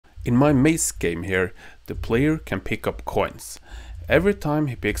In my maze game here, the player can pick up coins. Every time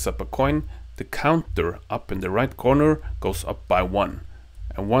he picks up a coin, the counter up in the right corner goes up by 1.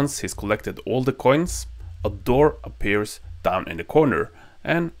 And once he's collected all the coins, a door appears down in the corner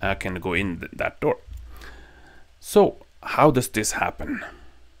and I can go in that door. So, how does this happen?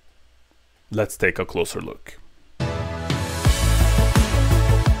 Let's take a closer look.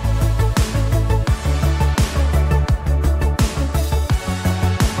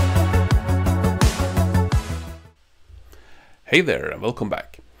 Hey there and welcome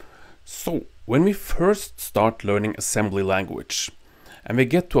back. So, when we first start learning assembly language and we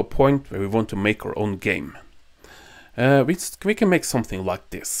get to a point where we want to make our own game, we can make something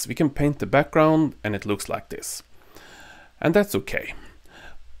like this. We can paint the background and it looks like this. And that's okay.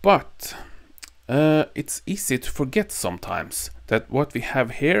 But it's easy to forget sometimes that what we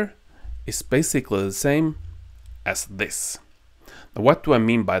have here is basically the same as this. Now, what do I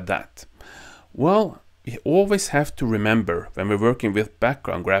mean by that? Well, we always have to remember when we're working with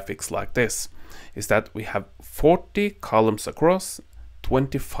background graphics like this is that we have 40 columns across,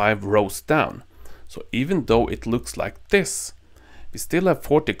 25 rows down. So even though it looks like this, we still have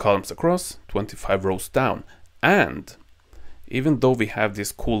 40 columns across, 25 rows down. And even though we have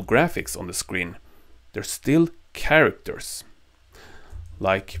these cool graphics on the screen, they're still characters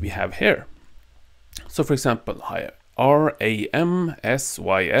like we have here. So for example, RAM,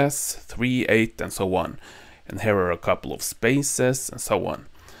 SYS, 38 and so on. And here are a couple of spaces and so on.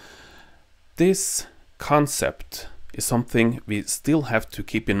 This concept is something we still have to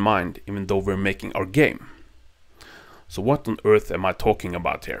keep in mind even though we're making our game. So what on earth am I talking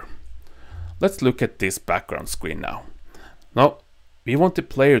about here? Let's look at this background screen now. Now, we want the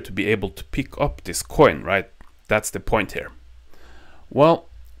player to be able to pick up this coin, right? That's the point here. Well,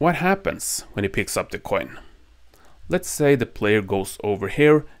 what happens when he picks up the coin? Let's say the player goes over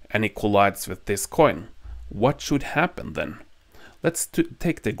here and he collides with this coin. What should happen then? Let's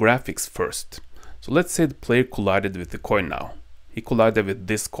take the graphics first. So let's say the player collided with the coin now. He collided with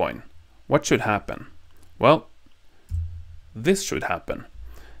this coin. What should happen? Well, this should happen.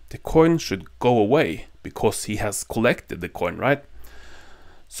 The coin should go away because he has collected the coin, right?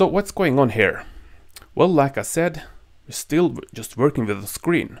 So what's going on here? Well, like I said, we're still just working with the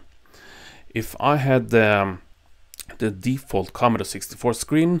screen. If I had the default Commodore 64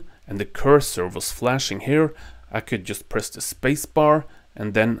 screen and the cursor was flashing here, I could just press the space bar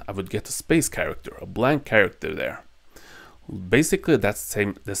and then I would get a space character, a blank character there. Basically that's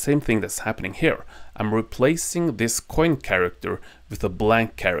the same thing that's happening here. I'm replacing this coin character with a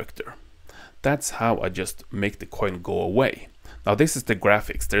blank character. That's how I just make the coin go away. Now this is the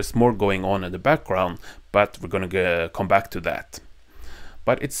graphics. There's more going on in the background, but we're gonna come back to that.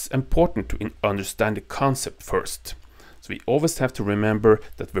 But it's important to understand the concept first. So we always have to remember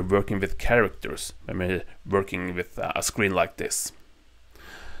that we're working with characters when we're working with a screen like this.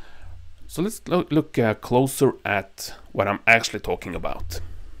 So let's look closer at what I'm actually talking about.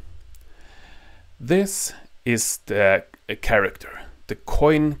 This is the character, the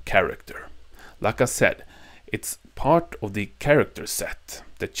coin character. Like I said, it's part of the character set,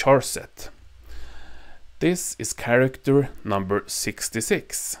 the char set. This is character number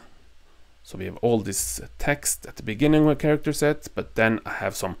 66. So we have all this text at the beginning of a character set, but then I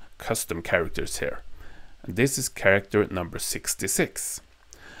have some custom characters here. And this is character number 66.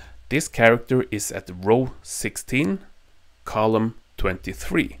 This character is at row 16, column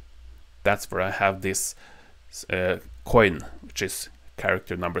 23. That's where I have this coin, which is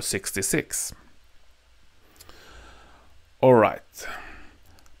character number 66. Alright,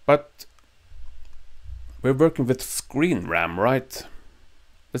 but we're working with screen RAM, right?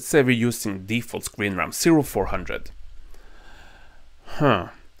 Let's say we're using default screen RAM 0400.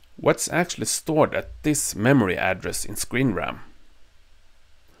 What's actually stored at this memory address in screen RAM?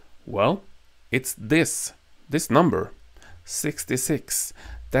 Well, it's this number, 66.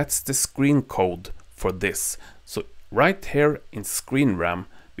 That's the screen code for this. So right here in screen RAM,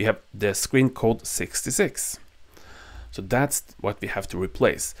 we have the screen code 66. So that's what we have to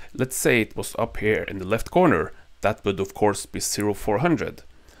replace. Let's say it was up here in the left corner. That would of course be 0400.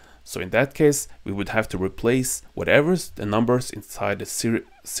 So in that case, we would have to replace whatever's the numbers inside the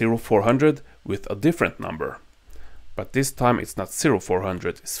 0400 with a different number. But this time it's not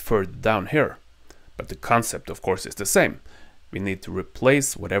 0400, it's further down here. But the concept of course is the same. We need to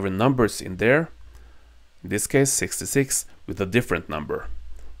replace whatever numbers in there, in this case 66, with a different number.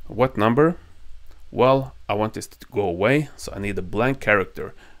 What number? Well, I want this to go away, so I need a blank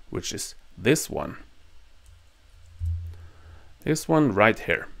character, which is this one. This one right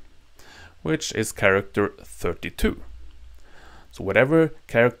here, which is character 32. So whatever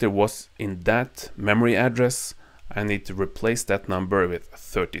character was in that memory address, I need to replace that number with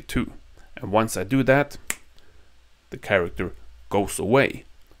 32. And once I do that, the character goes away.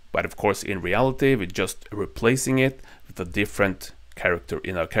 But of course, in reality, we're just replacing it with a different character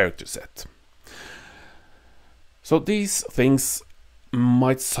in our character set. So these things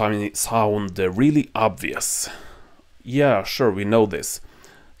might sound really obvious. Yeah, sure, we know this.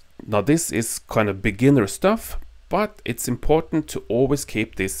 Now this is kind of beginner stuff, but it's important to always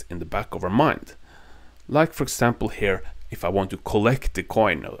keep this in the back of our mind. Like for example here, if I want to collect the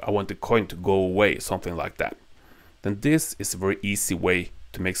coin, or I want the coin to go away, something like that, then this is a very easy way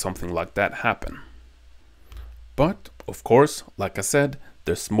to make something like that happen. But of course, like I said,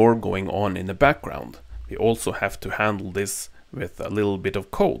 there's more going on in the background. We also have to handle this with a little bit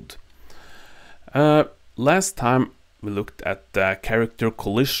of code. Last time we looked at the character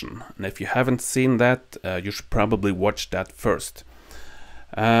collision, and if you haven't seen that, you should probably watch that first.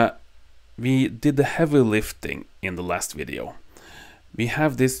 We did the heavy lifting in the last video. We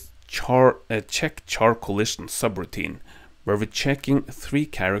have this check char collision subroutine, where we're checking 3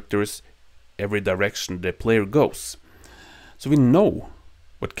 characters every direction the player goes. So we know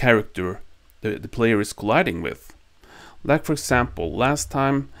what character the player is colliding with. Like for example, last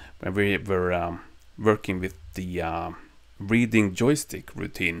time when we were working with the reading joystick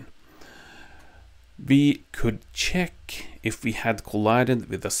routine, we could check if we had collided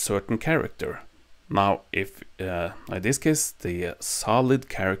with a certain character. Now, if in this case the solid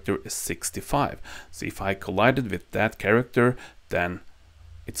character is 65, so if I collided with that character, then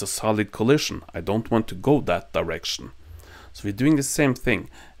it's a solid collision. I don't want to go that direction. So we're doing the same thing.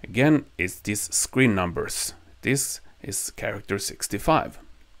 Again, it's these screen numbers. This is character 65.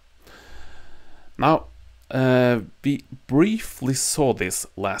 Now, we briefly saw this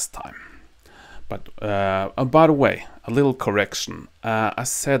last time. But by the way, a little correction. I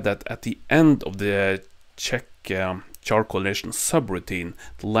said that at the end of the check char collision subroutine,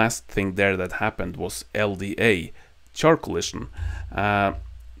 the last thing there that happened was LDA char collision.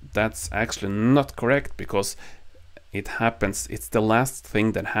 That's actually not correct, because it's the last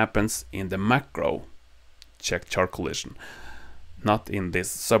thing that happens in the macro check char collision, not in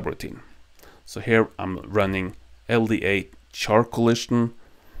this subroutine. So here I'm running LDA char collision.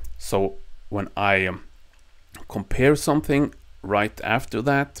 So when I compare something right after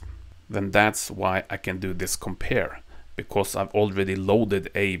that, then that's why I can do this compare, because I've already loaded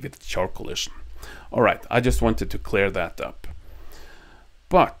A with char collision. Alright, I just wanted to clear that up.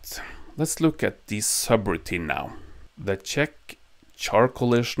 But let's look at the subroutine now. The check char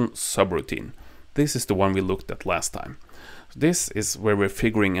collision subroutine. This is the one we looked at last time. This is where we're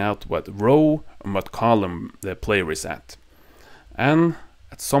figuring out what row and what column the player is at. And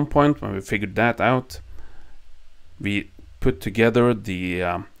at some point when we figured that out, we put together the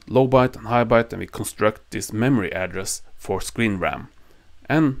low byte and high byte, and we construct this memory address for screen RAM.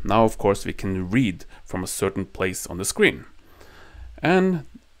 And now of course we can read from a certain place on the screen. And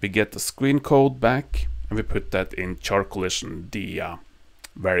we get the screen code back, and we put that in char collision, the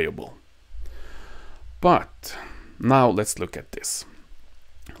variable. But now let's look at this.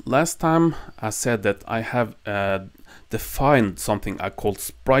 Last time I said that I have defined something I called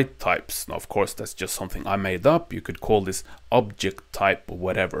sprite types. Now of course that's just something I made up. You could call this object type or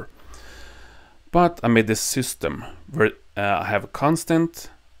whatever. But I made this system where I have a constant,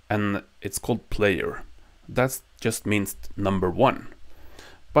 and it's called player. That just means number 1.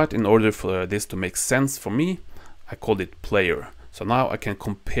 But in order for this to make sense for me, I called it player. So now I can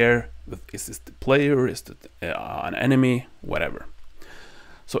compare with, is this the player, is it an enemy, whatever.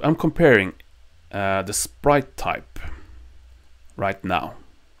 So I'm comparing the sprite type right now,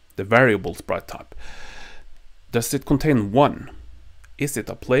 the variable sprite type. Does it contain 1? Is it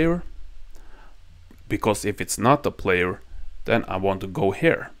a player? Because if it's not a player, then I want to go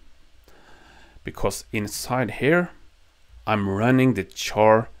here. Because inside here, I'm running the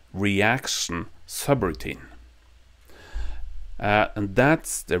char reaction subroutine. And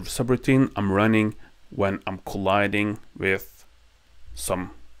that's the subroutine I'm running when I'm colliding with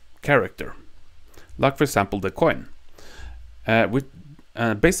some character. Like for example the coin.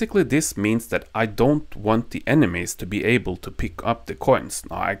 Basically this means that I don't want the enemies to be able to pick up the coins.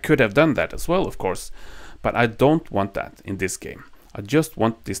 Now I could have done that as well, of course, but I don't want that in this game. I just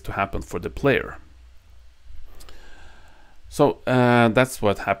want this to happen for the player. So that's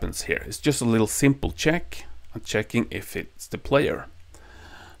what happens here. It's just a little simple check. I'm checking if it's the player.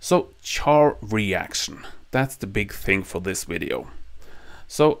 So char reaction, that's the big thing for this video.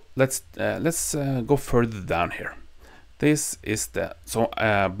 So let's go further down here. This is the, so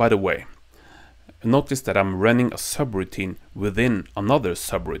by the way, Notice that I'm running a subroutine within another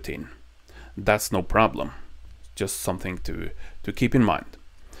subroutine. That's no problem. Just something to keep in mind.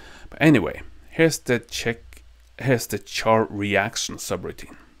 But anyway, here's the char reaction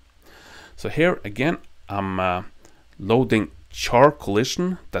subroutine. So here again, I'm loading char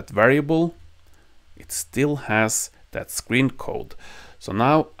collision, that variable. It still has that screen code. So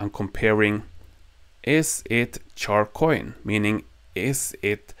now I'm comparing, is it char coin? Meaning, is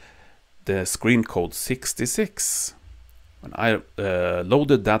it the screen code 66? When I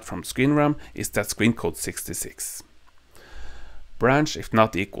loaded that from screen RAM, is that screen code 66? Branch if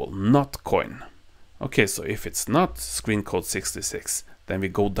not equal, not coin. Okay, so if it's not screen code 66, then we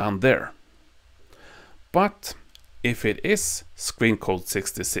go down there. But if it is screen code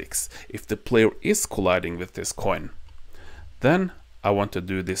 66, if the player is colliding with this coin, then I want to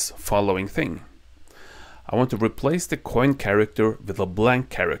do this following thing. I want to replace the coin character with a blank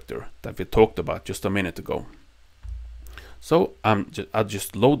character that we talked about just a minute ago. So I'll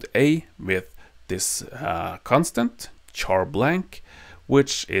just load A with this constant, char blank,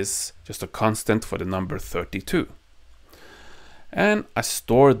 which is just a constant for the number 32. And I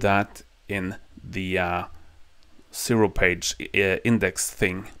store that in the 0 page index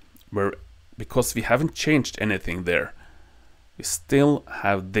thing, where because we haven't changed anything there, we still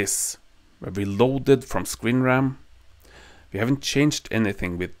have this where we loaded from screen RAM. We haven't changed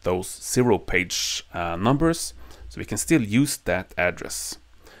anything with those 0 page numbers, so we can still use that address.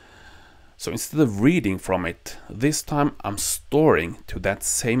 So instead of reading from it, this time I'm storing to that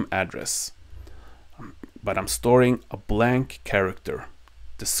same address, but I'm storing a blank character,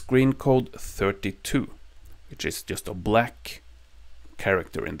 the screen code 32, which is just a black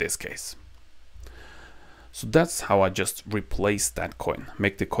character in this case. So that's how I just replace that coin,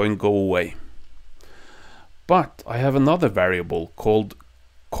 make the coin go away. But I have another variable called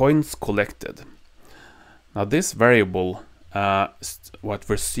coins collected. Now this variable is what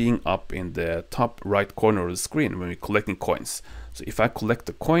we're seeing up in the top right corner of the screen when we're collecting coins. So if I collect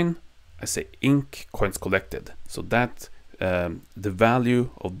a coin, I say inc coins collected. So that the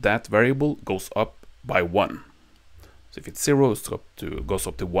value of that variable goes up by 1. So if it's 0, it goes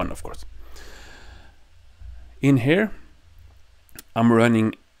up to 1, of course. In here, I'm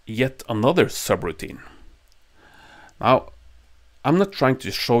running yet another subroutine. Now, I'm not trying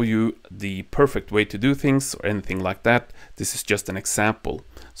to show you the perfect way to do things or anything like that. This is just an example.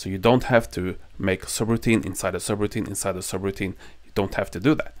 So you don't have to make a subroutine inside a subroutine inside a subroutine. You don't have to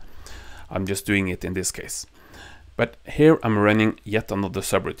do that. I'm just doing it in this case. But here I'm running yet another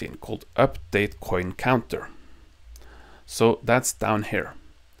subroutine called update coin counter. So that's down here.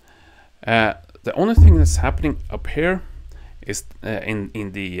 The only thing that's happening up here is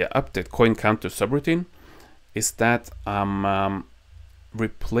in the update coin counter subroutine is that I'm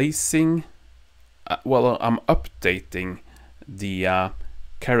replacing, I'm updating the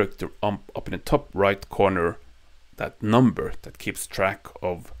character up in the top right corner, that number that keeps track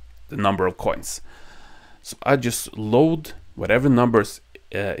of the number of coins. So I just load whatever numbers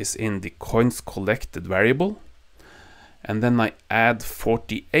is in the coins collected variable, and then I add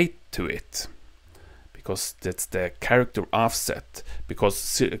 48 to it, because that's the character offset,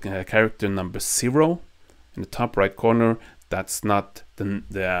 because character number 0 in the top right corner, that's not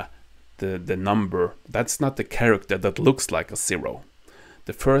the number, that's not the character that looks like a 0.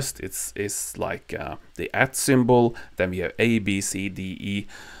 The first is like the @ symbol, then we have A, B, C, D, E.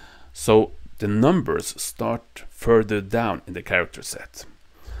 So the numbers start further down in the character set.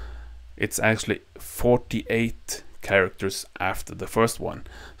 It's actually 48 characters after the first one.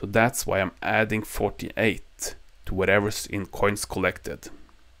 So that's why I'm adding 48 to whatever's in coins collected.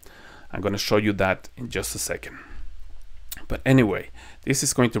 I'm going to show you that in just a second. But anyway, this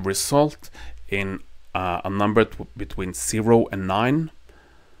is going to result in a number between 0 and 9.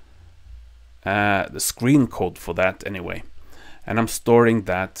 The screen code for that anyway. And I'm storing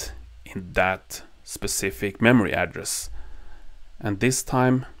that in that specific memory address. And this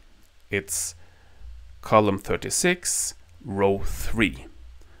time it's column 36, row 3,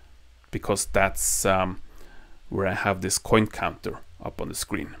 because that's where I have this coin counter up on the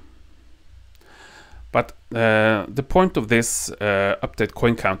screen. But the point of this update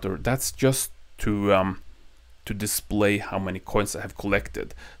coin counter, that's just to display how many coins I have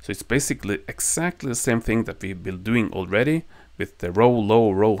collected. So it's basically exactly the same thing that we've been doing already with the row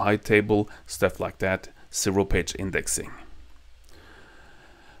low, row high table, stuff like that, 0 page indexing.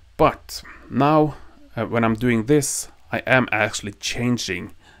 But now when I'm doing this, I am actually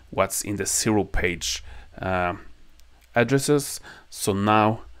changing what's in the 0 page addresses. So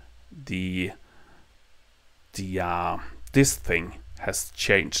now this thing has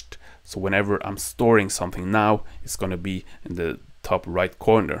changed. So whenever I'm storing something now, it's going to be in the top right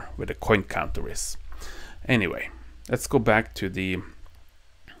corner where the coin counter is. Anyway, let's go back to the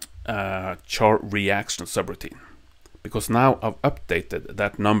char reaction subroutine, because now I've updated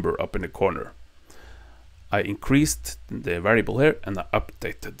that number up in the corner. I increased the variable here and I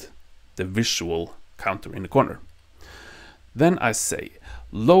updated the visual counter in the corner. Then I say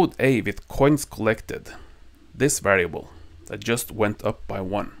load A with coins collected, this variable that just went up by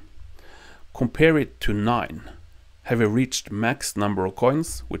 1. Compare it to 9. Have we reached max number of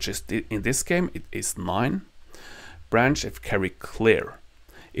coins, which is in this game it is 9. Branch if carry clear.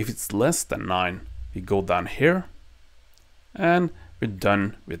 If it's less than 9, we go down here and we're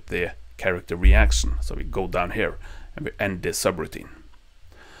done with the character reaction. So we go down here and we end this subroutine.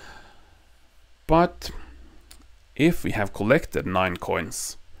 But if we have collected 9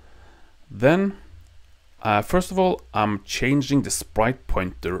 coins, then first of all I'm changing the sprite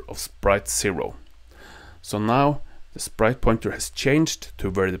pointer of sprite 0. So now the sprite pointer has changed to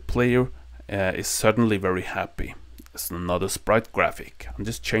where the player is suddenly very happy. It's another sprite graphic. I'm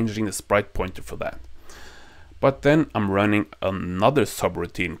just changing the sprite pointer for that. But then I'm running another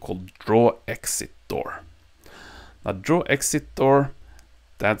subroutine called draw exit door. Now draw exit door,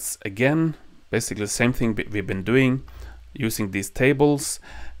 that's again basically the same thing we've been doing, using these tables,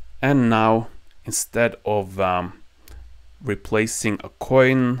 and now instead of replacing a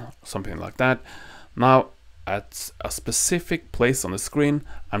coin or something like that, now at a specific place on the screen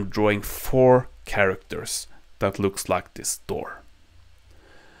I'm drawing 4 characters that looks like this door.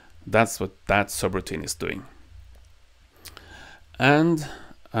 That's what that subroutine is doing. And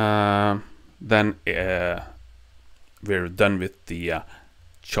then we're done with the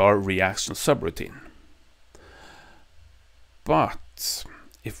char reaction subroutine. But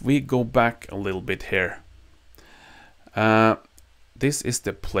if we go back a little bit here, this is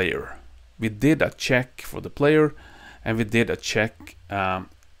the player. We did a check for the player, and we did a check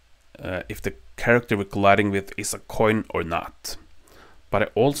if the character we're colliding with is a coin or not. But I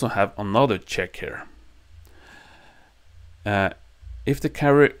also have another check here. If the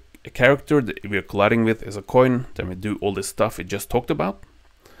character that we're colliding with is a coin, then we do all this stuff we just talked about.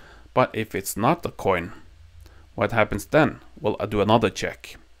 But if it's not a coin, what happens then? Well, I do another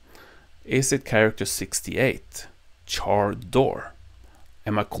check. Is it character 68? Char door.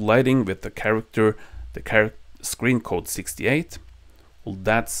 Am I colliding with the character, screen code 68? Well,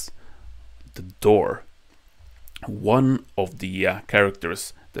 that's the door. One of the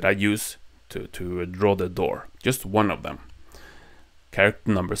characters that I use to draw the door. Just one of them.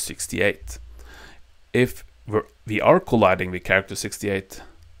 Character number 68. If we are colliding with character 68,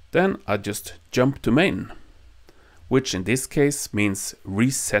 then I just jump to main, which in this case means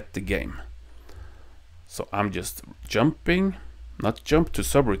reset the game. So I'm just jumping, not jump to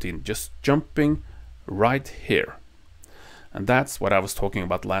subroutine, just jumping right here. And that's what I was talking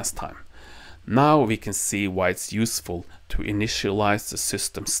about last time. Now we can see why it's useful to initialize the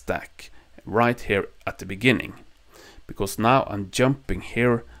system stack right here at the beginning. Because now I'm jumping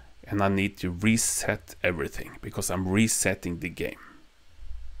here and I need to reset everything because I'm resetting the game.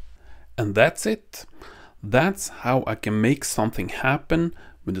 And that's it. That's how I can make something happen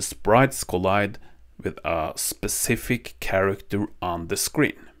when the sprites collide with a specific character on the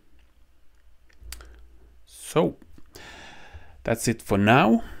screen. So that's it for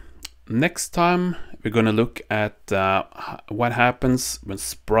now. Next time we're going to look at what happens when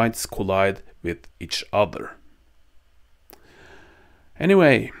sprites collide with each other.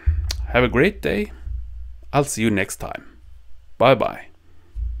 Anyway, have a great day. I'll see you next time. Bye bye.